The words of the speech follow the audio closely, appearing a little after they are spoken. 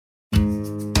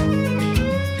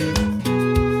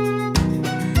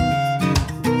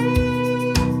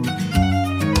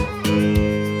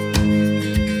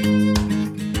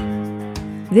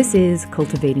This is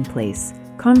Cultivating Place,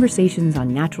 conversations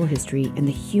on natural history and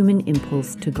the human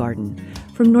impulse to garden.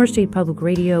 From North State Public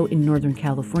Radio in Northern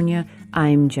California,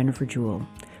 I'm Jennifer Jewell.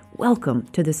 Welcome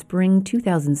to the Spring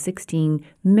 2016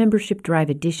 Membership Drive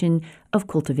edition of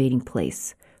Cultivating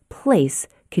Place. Place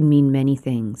can mean many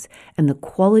things, and the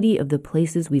quality of the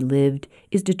places we lived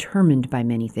is determined by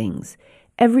many things.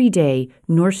 Every day,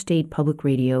 North State Public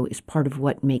Radio is part of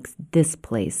what makes this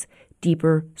place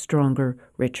deeper, stronger,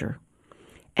 richer.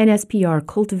 NSPR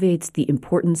cultivates the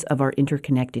importance of our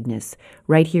interconnectedness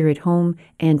right here at home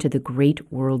and to the great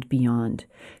world beyond.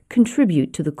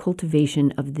 Contribute to the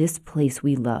cultivation of this place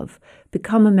we love.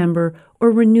 Become a member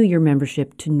or renew your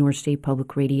membership to North State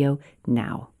Public Radio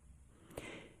now.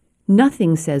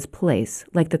 Nothing says place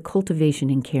like the cultivation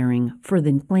and caring for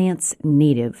the plants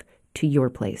native to your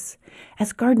place.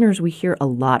 As gardeners, we hear a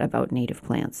lot about native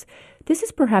plants. This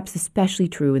is perhaps especially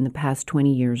true in the past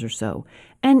 20 years or so,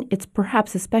 and it's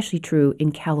perhaps especially true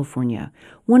in California,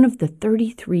 one of the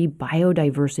 33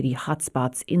 biodiversity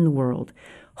hotspots in the world,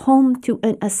 home to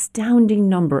an astounding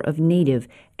number of native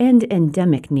and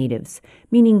endemic natives,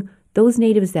 meaning those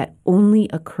natives that only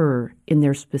occur in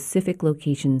their specific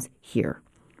locations here.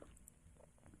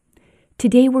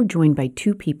 Today, we're joined by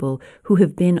two people who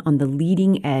have been on the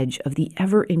leading edge of the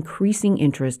ever-increasing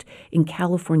interest in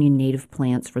California native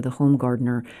plants for the home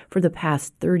gardener for the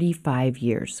past 35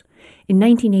 years. In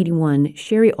 1981,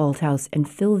 Sherrie Althouse and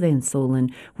Phil Van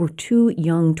Soelen were two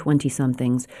young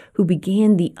 20-somethings who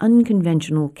began the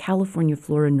unconventional California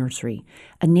Flora Nursery,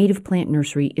 a native plant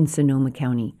nursery in Sonoma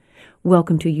County.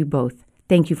 Welcome to you both.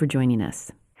 Thank you for joining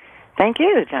us. Thank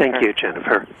you, Jennifer. Thank you,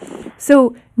 Jennifer.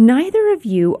 So, neither of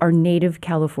you are native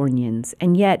Californians,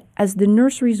 and yet, as the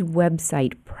nursery's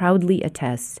website proudly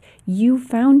attests, you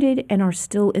founded and are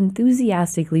still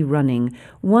enthusiastically running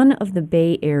one of the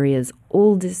Bay Area's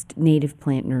oldest native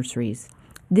plant nurseries.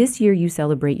 This year, you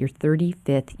celebrate your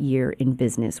 35th year in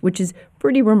business, which is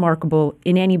pretty remarkable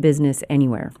in any business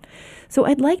anywhere. So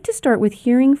I'd like to start with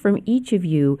hearing from each of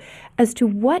you as to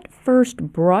what first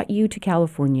brought you to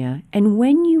California and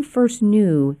when you first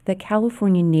knew that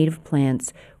California native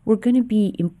plants were going to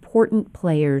be important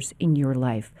players in your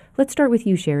life. Let's start with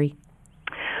you, Sherrie.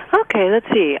 Okay, let's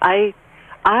see.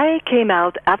 I came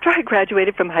out, after I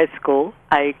graduated from high school,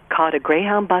 I caught a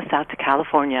Greyhound bus out to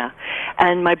California,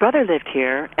 and my brother lived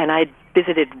here, and I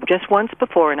visited just once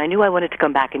before, and I knew I wanted to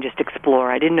come back and just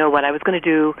explore. I didn't know what I was going to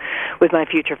do with my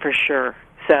future for sure.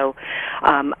 So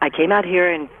I came out here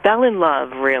and fell in love,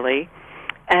 really,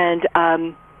 and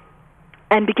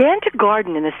began to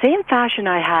garden in the same fashion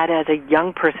I had as a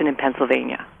young person in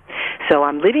Pennsylvania. So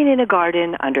I'm living in a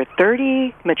garden under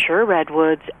 30 mature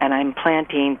redwoods, and I'm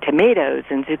planting tomatoes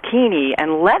and zucchini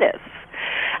and lettuce.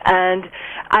 And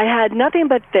I had nothing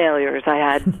but failures. I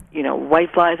had,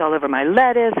 whiteflies all over my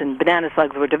lettuce, and banana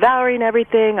slugs were devouring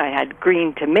everything. I had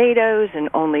green tomatoes and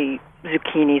only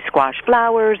zucchini squash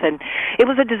flowers, and it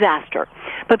was a disaster.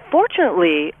 But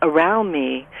fortunately, around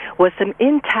me was some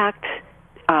intact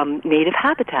native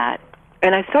habitat.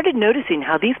 And I started noticing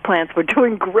how these plants were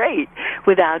doing great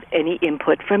without any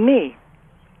input from me.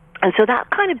 And so that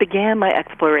kind of began my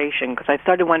exploration, because I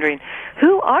started wondering,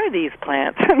 who are these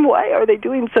plants and why are they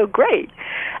doing so great?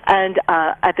 And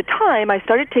at the time, I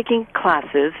started taking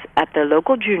classes at the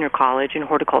local junior college in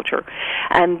horticulture.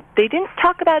 And they didn't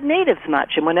talk about natives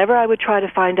much. And whenever I would try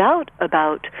to find out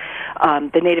about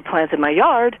the native plants in my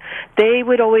yard, they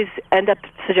would always end up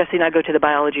suggesting I go to the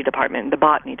biology department, the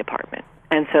botany department.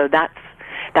 And so that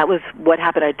was what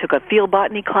happened. I took a field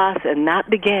botany class, and that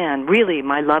began really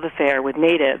my love affair with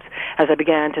natives as I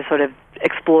began to sort of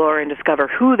explore and discover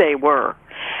who they were.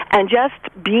 And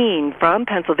just being from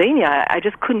Pennsluania, I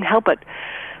just couldn't help but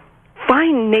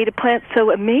find native plants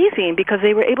so amazing because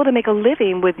they were able to make a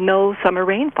living with no summer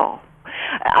rainfall.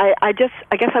 I guess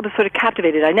I was sort of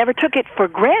captivated. I never took it for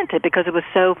granted because it was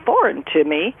so foreign to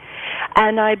me,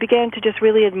 and I began to just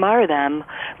really admire them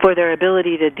for their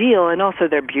ability to deal and also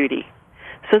their beauty.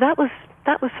 So that was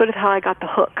sort of how I got the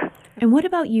hook. And what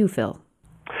about you, Phil?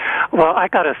 Well, I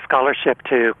got a scholarship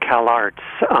to CalArts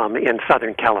in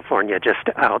Southern California just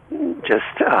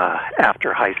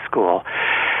after high school.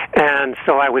 And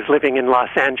so I was living in Los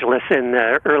Angeles in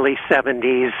the early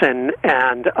 70s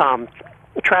and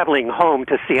traveling home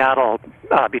to Seattle,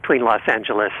 between Los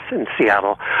Angeles and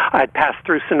Seattle. I'd passed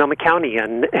through Sonoma County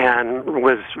and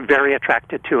was very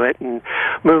attracted to it and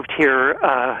moved here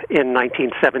in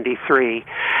 1973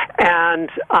 and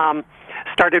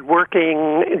started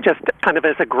working just kind of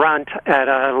as a grunt at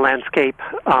a landscape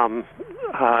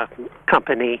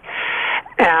company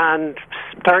and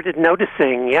started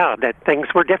noticing, that things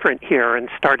were different here and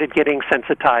started getting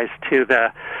sensitized to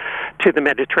the to the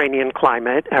Mediterranean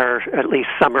climate, or at least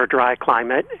summer dry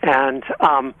climate, and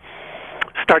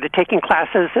started taking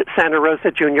classes at Santa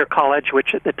Rosa Junior College,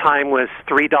 which at the time was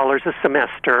 $3 a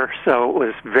semester, so it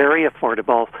was very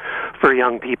affordable for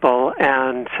young people.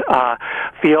 And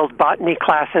field botany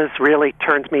classes really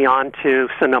turned me on to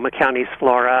Sonoma County's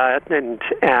flora, and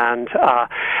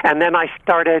then I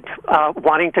started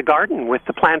wanting to garden with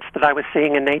the plants that I was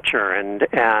seeing in nature, and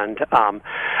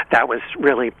that was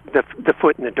really the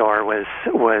foot in the door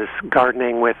was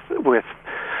gardening with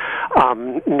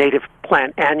native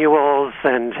plant annuals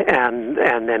and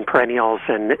then perennials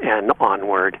and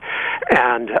onward,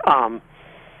 and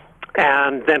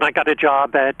then I got a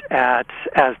job as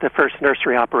the first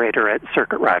nursery operator at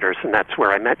Circuit Riders, and that's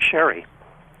where I met Sherrie.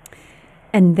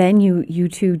 And then you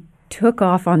two took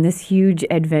off on this huge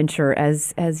adventure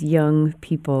as young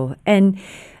people. And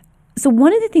so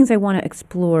one of the things I want to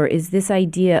explore is this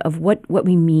idea of what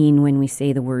we mean when we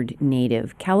say the word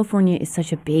native. California is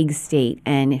such a big state,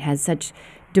 and it has such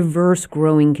diverse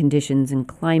growing conditions and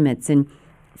climates. And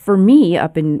for me,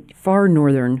 up in far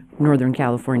northern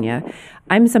California,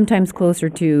 I'm sometimes closer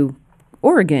to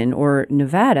Oregon or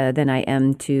Nevada than I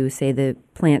am to, say, the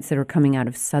plants that are coming out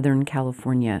of Southern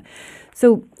California.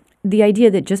 So the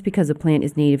idea that just because a plant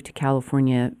is native to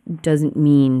California doesn't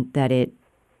mean that it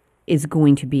is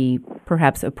going to be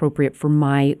perhaps appropriate for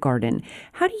my garden.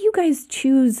 How do you guys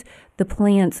choose the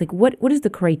plants? Like, what is the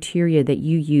criteria that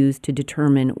you use to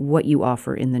determine what you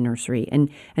offer in the nursery? And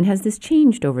has this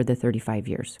changed over the 35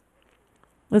 years?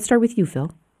 Let's start with you,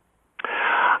 Phil.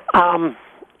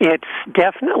 It's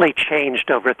definitely changed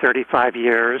over 35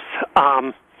 years.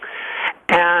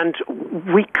 And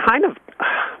we kind of...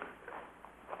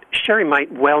 Sherrie might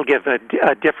well give a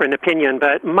different opinion,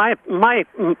 but my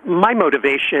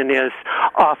motivation is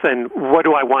often, what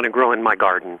do I want to grow in my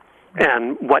garden?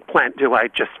 And what plant do I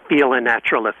just feel a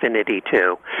natural affinity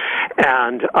to?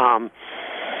 And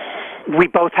we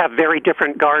both have very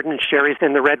different gardens. Sherrie's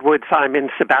in the Redwoods. I'm in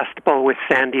Sebastopol with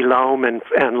sandy loam and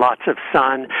lots of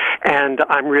sun. And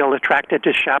I'm real attracted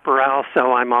to chaparral,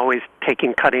 so I'm always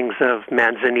taking cuttings of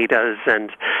manzanitas.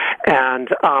 And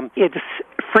it's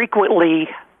frequently...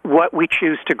 what we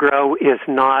choose to grow is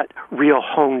not real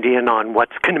honed in on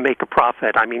what's going to make a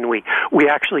profit. I mean, we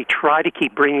actually try to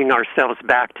keep bringing ourselves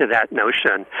back to that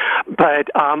notion, but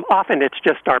often it's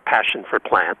just our passion for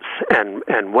plants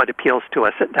and what appeals to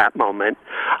us at that moment.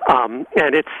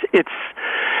 And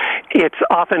it's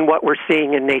often what we're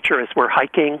seeing in nature as we're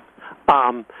hiking.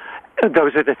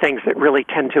 Those are the things that really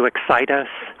tend to excite us.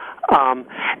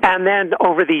 And then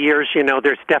over the years,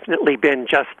 there's definitely been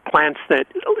just plants that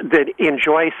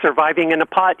enjoy surviving in a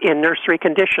pot in nursery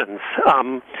conditions,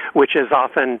 which is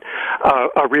often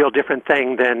a real different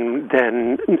thing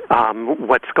than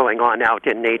what's going on out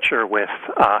in nature with,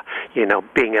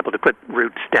 being able to put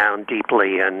roots down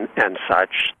deeply and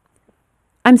such.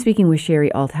 I'm speaking with Sherrie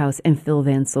Althouse and Phil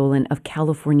Van Soelen of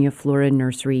California Flora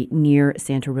Nursery near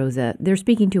Santa Rosa. They're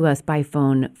speaking to us by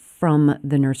phone from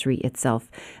the nursery itself,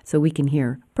 so we can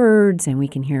hear birds and we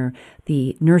can hear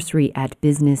the nursery at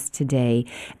business today.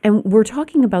 And we're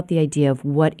talking about the idea of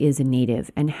what is a native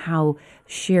and how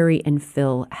Sherrie and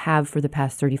Phil have for the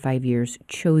past 35 years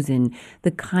chosen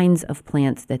the kinds of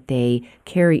plants that they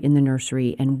carry in the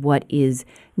nursery and what is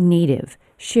native.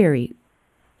 Sherrie.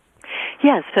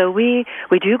 Yes, so we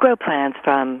do grow plants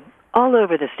from all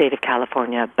over the state of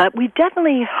California, but we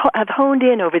definitely have honed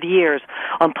in over the years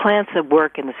on plants that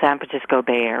work in the San Francisco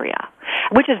Bay Area,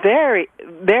 which is very,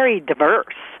 very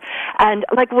diverse. And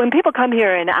like when people come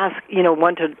here and ask,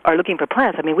 are looking for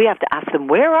plants, I mean, we have to ask them,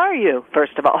 where are you,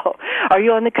 first of all? Are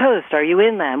you on the coast? Are you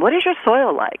inland? What is your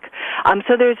soil like?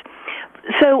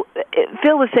 So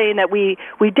Phil was saying that we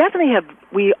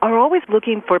are always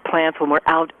looking for plants when we're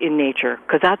out in nature,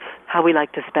 because that's how we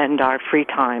like to spend our free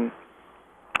time.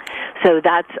 So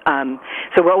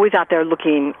so we're always out there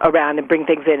looking around and bring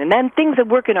things in. And then things that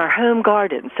work in our home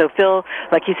garden. So Phil,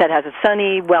 like you said, has a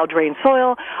sunny, well-drained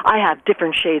soil. I have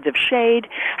different shades of shade.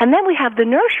 And then we have the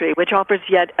nursery, which offers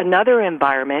yet another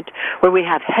environment where we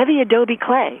have heavy adobe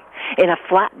clay in a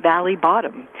flat valley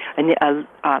bottom, and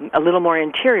a little more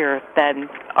interior than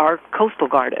our coastal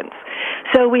gardens.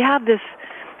 So we have this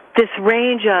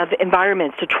range of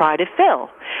environments to try to fill.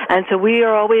 And so we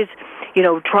are always,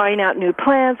 trying out new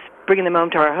plants, bringing them home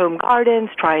to our home gardens,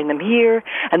 trying them here,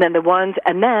 and then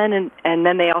and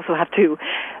then they also have to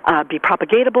be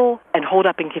propagatable and hold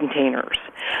up in containers.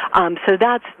 So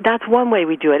that's one way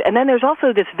we do it. And then there's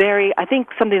also this I think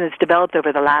something that's developed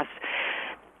over the last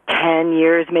 10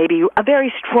 years, maybe, a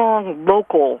very strong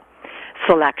local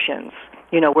selections.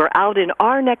 We're out in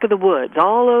our neck of the woods,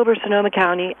 all over Sonoma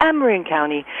County and Marin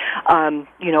County,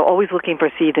 always looking for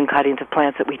seeds and cuttings of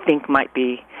plants that we think might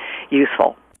be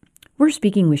useful. We're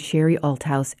speaking with Sherrie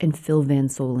Althouse and Phil Van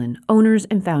Soelen, owners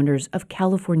and founders of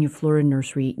California Flora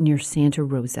Nursery near Santa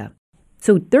Rosa.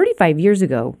 So 35 years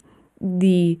ago,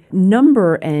 the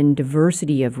number and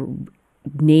diversity of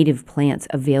native plants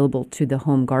available to the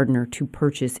home gardener to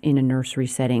purchase in a nursery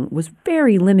setting was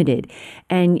very limited.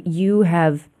 And you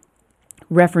have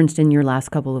referenced in your last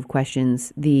couple of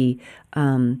questions the,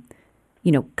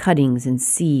 cuttings and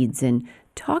seeds, and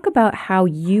talk about how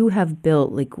you have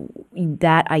built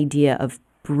that idea of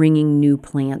bringing new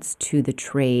plants to the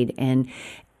trade and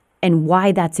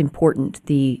why that's important,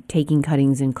 the taking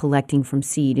cuttings and collecting from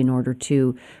seed in order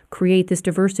to create this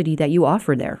diversity that you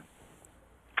offer there.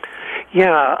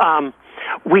 Yeah,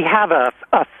 we have a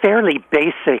fairly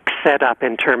basic setup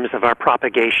in terms of our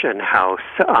propagation house,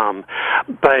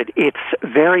 but it's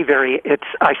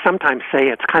I sometimes say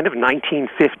it's kind of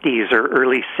 1950s or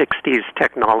early 60s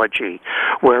technology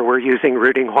where we're using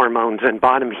rooting hormones and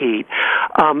bottom heat.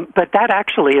 But that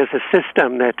actually is a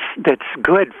system that's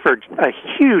good for a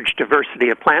huge diversity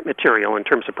of plant material in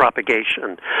terms of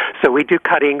propagation. So we do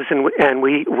cuttings and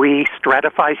we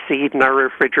stratify seed in our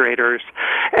refrigerators,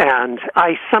 and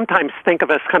I sometimes think of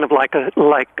us kind of like a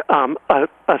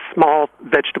small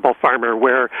vegetable farmer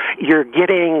where you're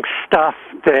getting stuff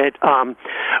that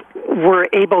we're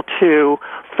able to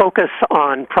focus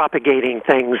on propagating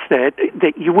things that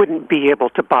you wouldn't be able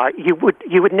to buy. You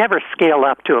would never scale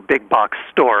up to a big box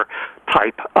store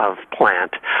type of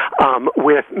plant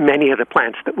with many of the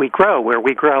plants that we grow, where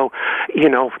we grow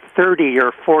 30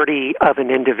 or 40 of an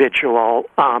individual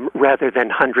rather than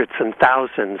hundreds and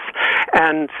thousands.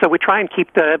 And so we try and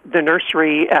keep the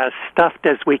nursery as stuffed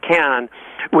as we can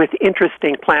with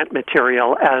interesting plant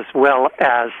material as well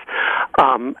as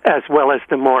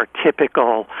the more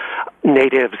typical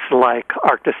natives like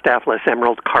Arctostaphylos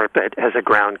emerald carpet as a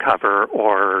ground cover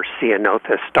or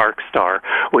Ceanothus dark star.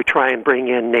 We try and bring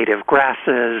in native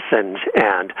grasses and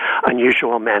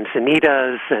unusual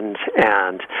manzanitas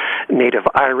and native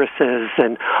irises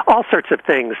and all sorts of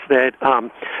things that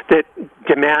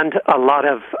demand a lot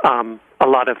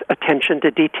of attention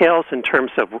to details in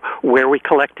terms of where we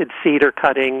collected seed or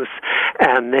cuttings,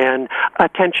 and then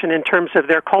attention in terms of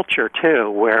their culture too,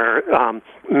 where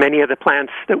many of the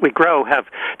plants that we grow have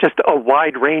just a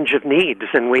wide range of needs,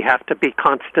 and we have to be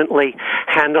constantly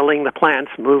handling the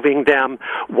plants, moving them,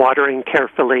 watering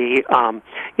carefully,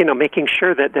 making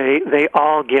sure that they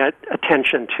all get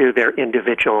attention to their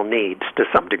individual needs to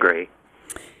some degree.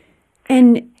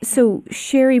 And so,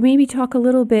 Sherrie, maybe talk a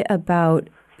little bit about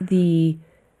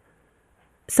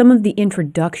some of the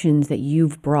introductions that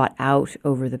you've brought out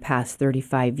over the past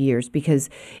 35 years, because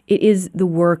it is the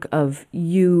work of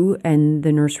you and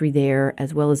the nursery there,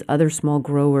 as well as other small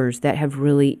growers, that have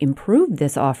really improved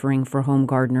this offering for home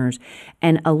gardeners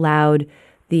and allowed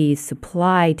the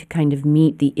supply to kind of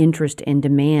meet the interest and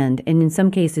demand, and in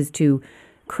some cases to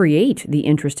create the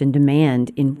interest and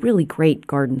demand in really great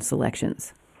garden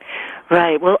selections.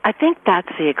 Right. Well, I think that's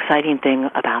the exciting thing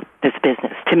about this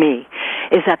business, to me,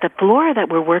 is that the flora that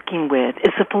we're working with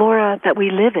is the flora that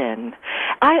we live in.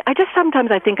 I just sometimes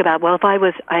I think about, well,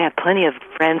 I have plenty of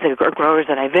friends that are growers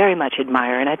that I very much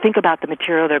admire, and I think about the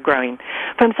material they're growing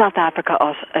from South Africa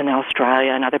and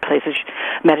Australia and other places,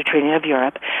 Mediterranean of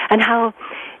Europe, and how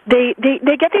they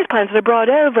get these plants that are brought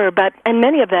over, and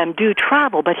many of them do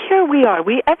travel. But here we are.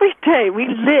 Every day we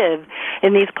live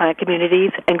in these plant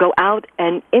communities and go out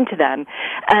and into them.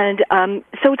 And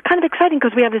so it's kind of exciting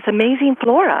because we have this amazing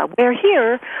flora. Where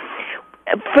here,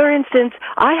 for instance,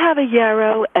 I have a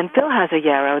yarrow and Phil has a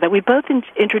yarrow that we both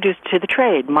introduced to the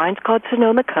trade. Mine's called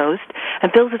Sonoma Coast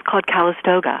and Phil's is called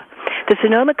Calistoga. The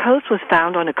Sonoma Coast was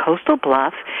found on a coastal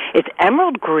bluff. It's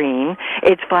emerald green.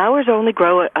 Its flowers only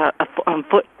grow a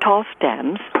foot-tall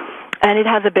stems, and it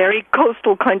has a very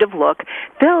coastal kind of look.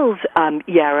 Phil's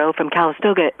yarrow from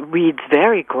Calistoga reads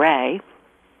very gray.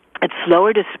 It's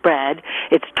slower to spread.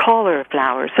 It's taller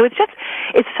flowers. So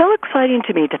it's so exciting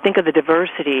to me to think of the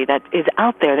diversity that is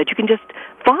out there that you can just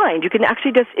find. You can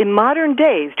actually just, in modern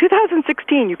days,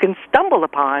 2016, you can stumble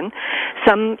upon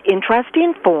some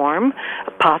interesting form,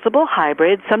 possible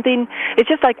hybrid, something. It's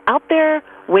just like out there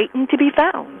waiting to be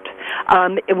found.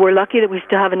 We're lucky that we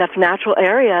still have enough natural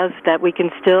areas that we can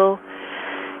still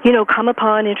come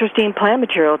upon interesting plant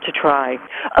material to try.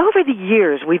 Over the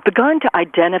years, we've begun to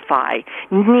identify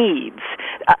needs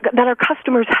that our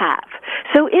customers have.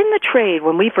 So in the trade,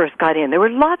 when we first got in, there were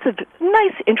lots of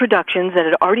nice introductions that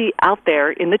are already out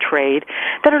there in the trade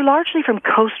that are largely from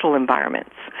coastal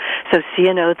environments. So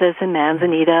ceanothus and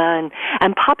manzanita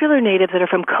and popular natives that are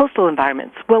from coastal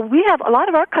environments. Well, we have a lot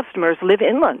of our customers live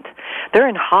inland. They're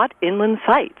in hot inland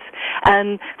sites.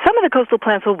 And some of the coastal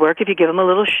plants will work if you give them a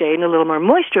little shade and a little more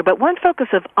moisture, but one focus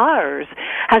of ours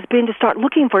has been to start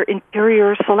looking for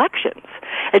interior selections.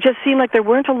 It just seemed like there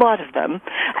weren't a lot of them,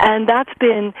 and that's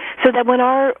been so that when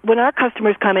our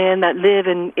customers come in that live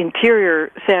in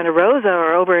interior Santa Rosa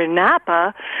or over in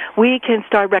Napa, we can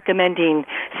start recommending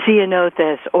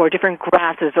ceanothus or different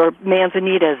grasses or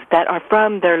manzanitas that are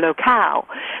from their locale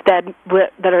that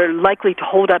are likely to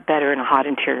hold up better in a hot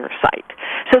interior site.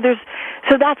 So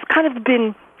that's kind of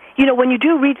been,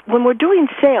 when we're doing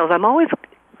sales,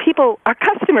 our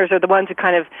customers are the ones who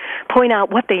kind of point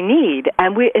out what they need,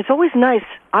 and it's always nice.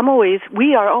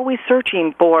 We are always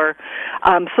searching for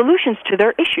solutions to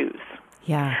their issues.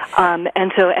 Yeah.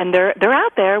 And they're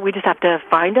out there. We just have to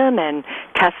find them and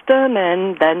test them,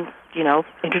 and then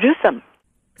introduce them.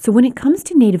 So when it comes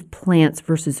to native plants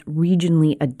versus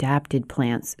regionally adapted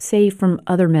plants, say from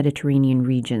other Mediterranean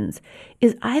regions,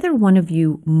 is either one of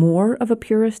you more of a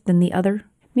purist than the other?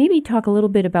 Maybe talk a little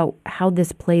bit about how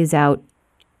this plays out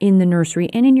in the nursery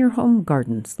and in your home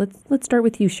gardens. Let's start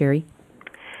with you, Sherrie.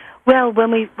 Well, when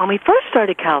we first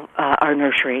started our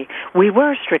nursery, we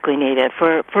were strictly native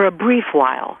for a brief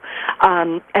while,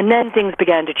 and then things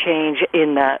began to change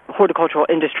in the horticultural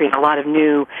industry. A lot of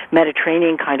new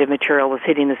Mediterranean kind of material was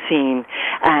hitting the scene,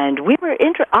 and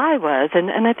I was,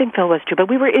 and I think Phil was too, but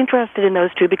we were interested in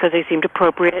those two because they seemed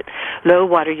appropriate, low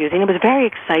water using. It was a very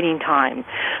exciting time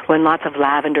when lots of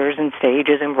lavenders and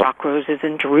sages and rock roses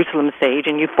and Jerusalem sage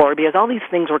and euphorbias, all these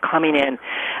things were coming in,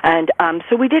 and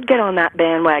so we did get on that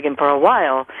bandwagon for a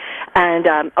while, and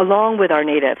along with our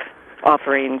native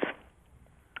offerings.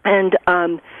 And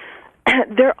and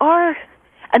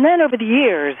then over the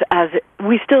years, as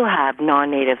we still have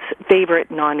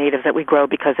favorite non-natives that we grow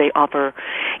because they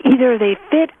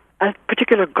fit a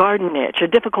particular garden niche,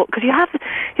 because you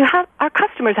have our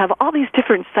customers have all these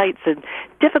different sites and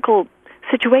difficult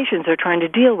situations they're trying to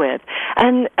deal with,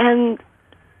 and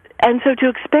so to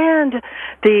expand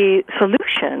the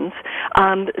solutions,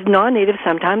 non-natives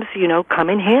sometimes, come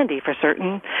in handy for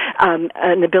certain,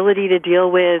 an ability to deal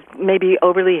with maybe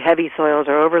overly heavy soils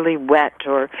or overly wet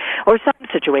or some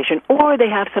situation, or they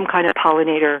have some kind of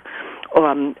pollinator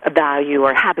value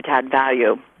or habitat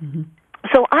value. Mm-hmm.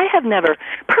 So I have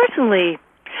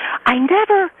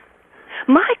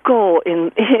my goal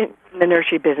in the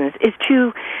nursery business is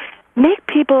to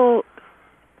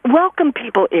welcome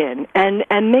people in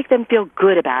and make them feel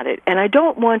good about it. And I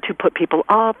don't want to put people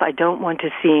off. I don't want to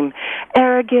seem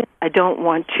arrogant. I don't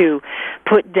want to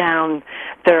put down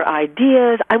their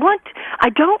ideas. I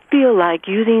don't feel like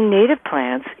using native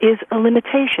plants is a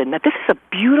limitation, that this is a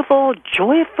beautiful,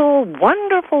 joyful,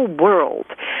 wonderful world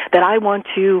that I want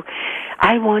to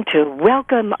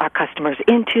welcome our customers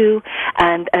into,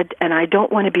 and I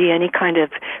don't want to be any kind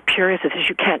of purist that says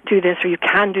you can't do this or you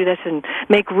can do this and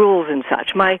make rules and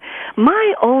such. My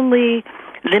only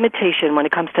limitation when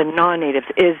it comes to non-natives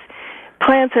is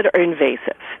plants that are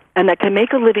invasive and that can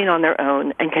make a living on their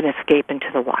own and can escape into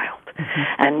the wild. Mm-hmm.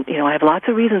 And, I have lots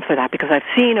of reasons for that because I've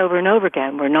seen over and over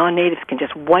again where non-natives can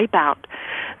just wipe out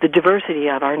the diversity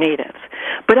of our natives.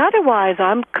 But otherwise,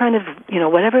 I'm kind of,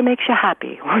 whatever makes you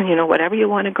happy or, whatever you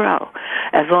want to grow.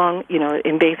 As long,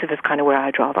 invasive is kind of where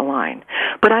I draw the line.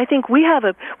 But I think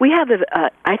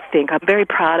I think I'm very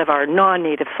proud of our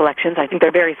non-native selections. I think they're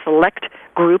a very select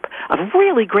group of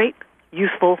really great,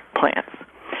 useful plants.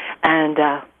 And,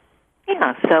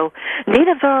 so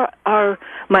natives are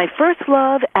my first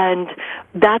love, and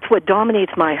that's what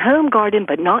dominates my home garden,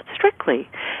 but not strictly,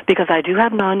 because I do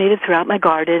have non-natives throughout my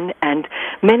garden, and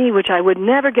many which I would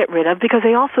never get rid of because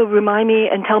they also remind me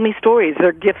and tell me stories.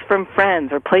 They're gifts from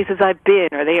friends or places I've been,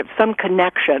 or they have some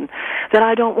connection that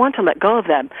I don't want to let go of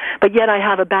them. But yet I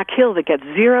have a back hill that gets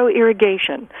zero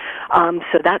irrigation,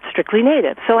 so that's strictly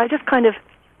native. So I just kind of...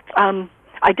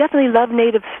 I definitely love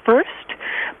natives first,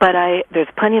 but there's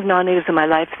plenty of non-natives in my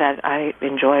life that I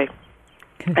enjoy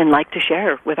and like to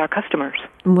share with our customers.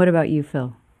 And what about you,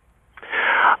 Phil?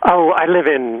 Oh, I live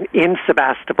in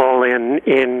Sebastopol in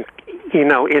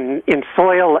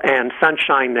soil and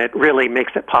sunshine that really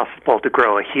makes it possible to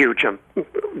grow a huge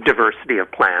diversity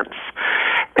of plants.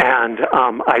 and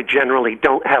I generally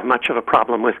don't have much of a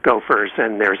problem with gophers,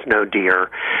 and there's no deer,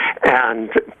 and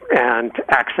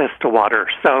access to water.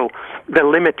 So the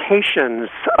limitations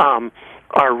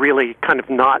are really kind of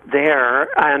not there,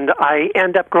 and I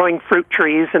end up growing fruit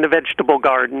trees in a vegetable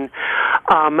garden.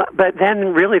 But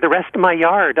then really the rest of my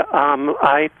yard,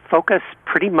 I focus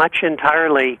pretty much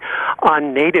entirely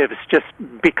on natives just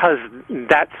because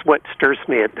that's what stirs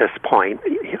me at this point.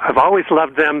 I've always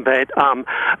loved them, but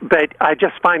I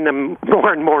just find them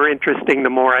more and more interesting the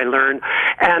more I learn.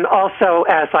 And also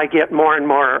as I get more and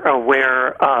more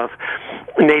aware of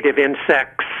native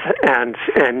insects and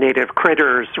native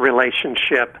critters'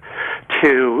 relationship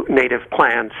to native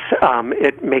plants,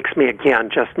 it makes me again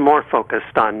just more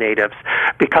focused on natives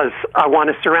because I want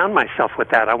to surround myself with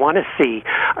that. I want to see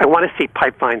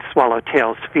pipevine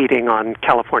swallowtails feeding on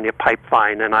California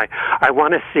pipevine, and I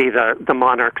want to see the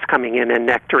monarchs coming in and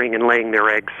nectaring and laying their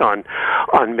eggs on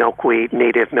milkweed,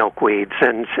 native milkweeds,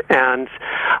 and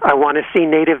I want to see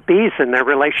native bees and their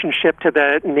relationship to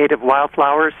the native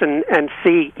wildflowers, and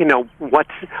see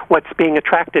what's being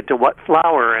attracted to what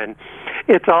flower, and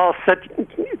it's all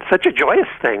such a joyous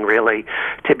thing, really,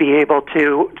 to be able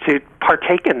to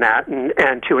partake in that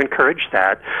and to encourage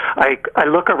that. I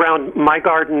look around my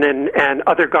garden and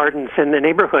other gardens in the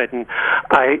neighborhood, and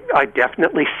I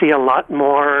definitely see a lot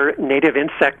more native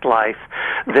insect life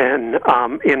than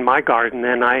in my garden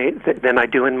than I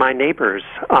do in my neighbor's.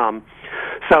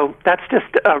 So that's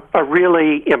just a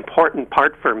really important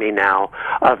part for me now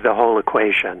of the whole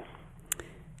equation.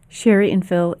 Sherrie and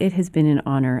Phil, it has been an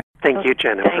honor. Thank you,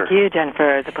 Jennifer. Thank you,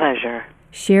 Jennifer. It's a pleasure.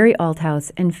 Sherrie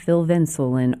Althouse and Phil Van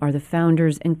Soelen are the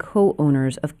founders and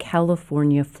co-owners of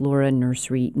California Flora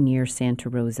Nursery near Santa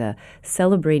Rosa,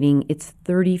 celebrating its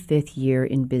 35th year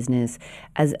in business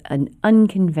as an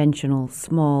unconventional,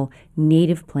 small,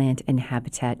 native plant and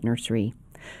habitat nursery.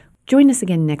 Join us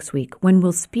again next week when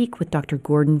we'll speak with Dr.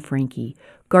 Gordon Franke,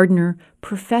 gardener,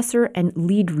 professor, and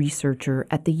lead researcher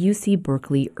at the UC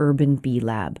Berkeley Urban Bee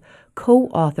Lab,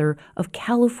 co-author of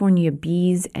California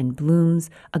Bees and Blooms,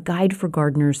 a guide for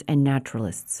gardeners and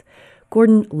naturalists.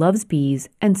 Gordon loves bees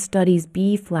and studies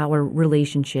bee-flower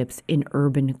relationships in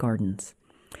urban gardens.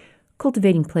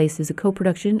 Cultivating Place is a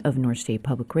co-production of North State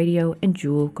Public Radio and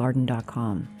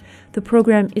JewelGarden.com. The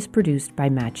program is produced by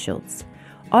Matt Schultz.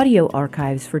 Audio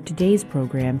archives for today's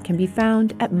program can be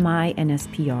found at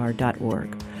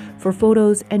mynspr.org. For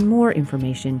photos and more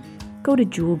information, go to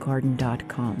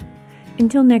JewelGarden.com.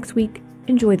 Until next week,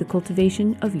 enjoy the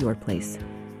cultivation of your place.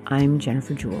 I'm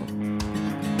Jennifer Jewell.